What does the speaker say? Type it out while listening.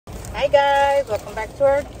Hi guys, welcome back to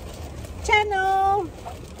our channel.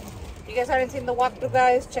 If you guys haven't seen the walkthrough,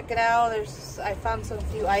 guys, check it out. I found some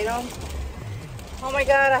few items. Oh my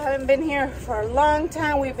god, I haven't been here for a long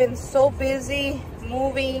time. We've been so busy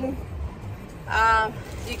moving.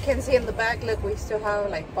 You can see in the back, look, we still have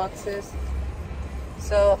like boxes.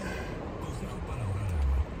 So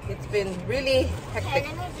it's been really hectic.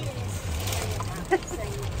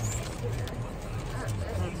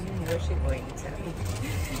 Where's she going to?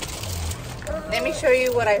 Let me show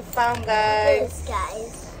you what I found, guys.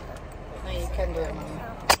 No, you can't do it,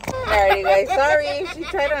 Mama. Alrighty, guys. Sorry, she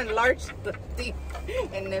tried to enlarge the thing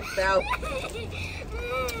and it fell.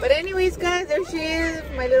 But anyways, guys, there she is,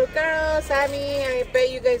 my little girl, Sammy. I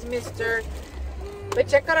bet you guys missed her. But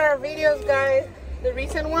check out our videos, guys. The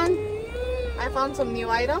recent one, I found some new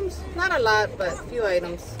items. Not a lot, but a few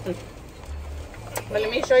items. But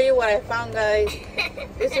let me show you what I found, guys.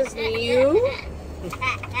 This is new.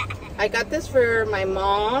 I got this for my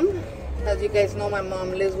mom. As you guys know, my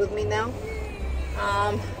mom lives with me now.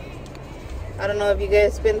 I don't know if you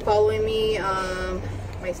guys been following me.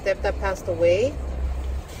 My stepdad passed away.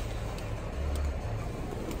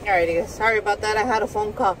 Alrighty, guys. Sorry about that. I had a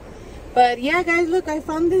phone call. But yeah, guys, look, I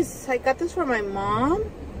found this. I got this for my mom.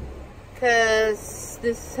 Because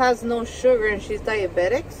this has no sugar and she's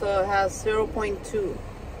diabetic, so it has 0.2.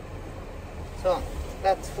 So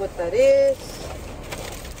that's what that is.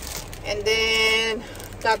 And then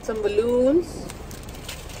got some balloons.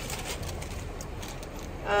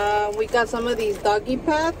 We got some of these doggy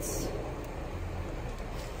pads.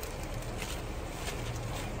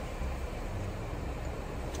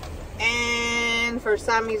 And for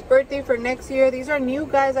Sammy's birthday for next year, these are new,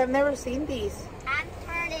 guys. I've never seen these.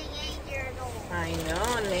 I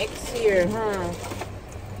know, next year, huh?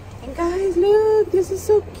 And guys, look, this is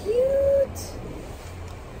so cute.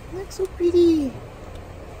 Looks so pretty.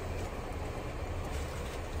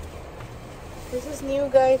 This is new,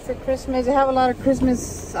 guys, for Christmas. They have a lot of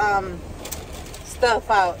Christmas stuff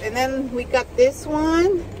out. And then we got this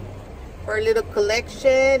one for a little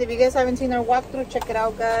collection. If you guys haven't seen our walkthrough, check it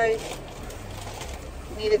out, guys.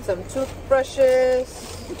 Needed some toothbrushes.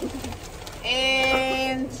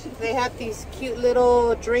 And they had these cute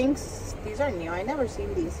little drinks. These are new. I never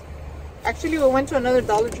seen these. Actually, we went to another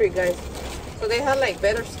Dollar Tree, guys. So they had like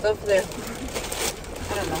better stuff there.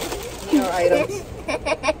 I don't know. Newer items.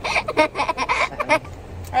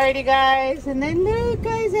 Alrighty, guys. And then look,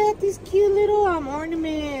 guys, they had these cute little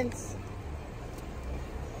ornaments.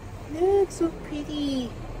 Look, so pretty.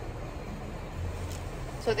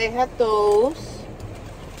 So they had those.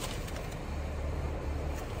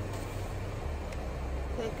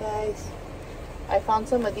 Guys, I found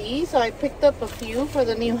some of these, so I picked up a few for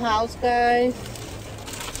the new house, guys.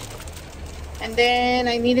 And then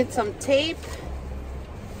I needed some tape.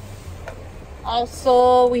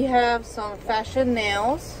 Also, we have some fashion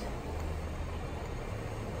nails.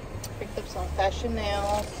 Picked up some fashion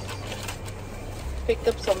nails. Picked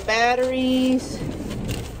up some batteries.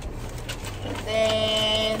 And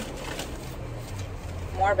then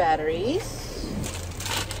more batteries.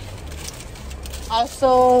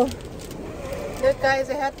 Also, look, guys,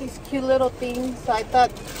 I had these cute little things. So I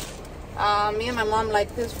thought me and my mom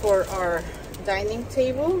like this for our dining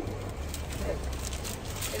table.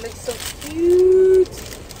 It looks so cute.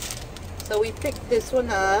 So we picked this one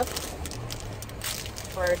up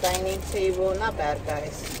for our dining table. Not bad,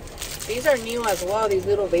 guys. These are new as well, these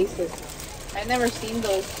little vases. I've never seen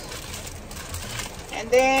those. And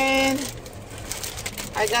then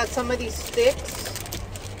I got some of these sticks.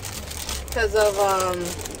 Because of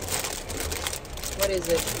what is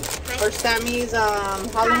it, for Sammy's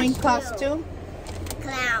Halloween costume.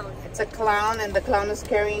 Clown. It's a clown, and the clown is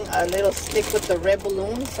carrying a little stick with the red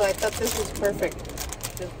balloon, so I thought this was perfect.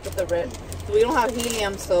 Just put the red. We don't have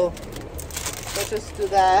helium, so we'll just do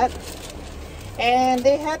that. And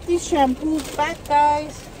they had these shampoos back,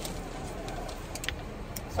 guys,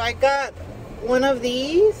 so I got one of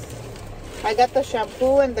these. I got the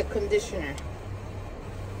shampoo and the conditioner.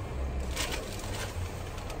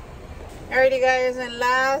 Alrighty, guys, and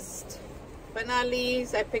last but not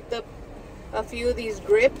least, I picked up a few of these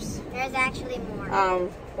grips. There's actually more.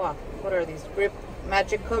 Wow, what are these? Grip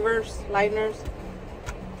magic covers, liners.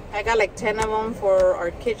 I got like 10 of them for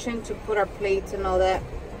our kitchen to put our plates and all that.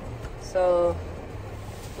 So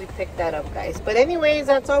we picked that up, guys. But anyways,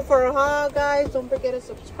 that's all for our haul, guys. Don't forget to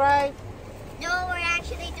subscribe. No, we're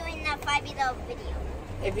actually doing a 5 Below video.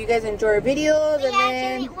 If you guys enjoy our videos, and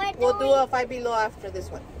then we'll do a 5 Below after this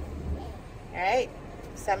one. Alright,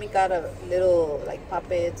 Sammy got a little like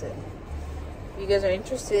puppets, and if you guys are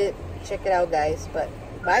interested, check it out, guys. But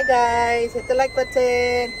bye, guys. Hit the like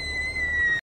button.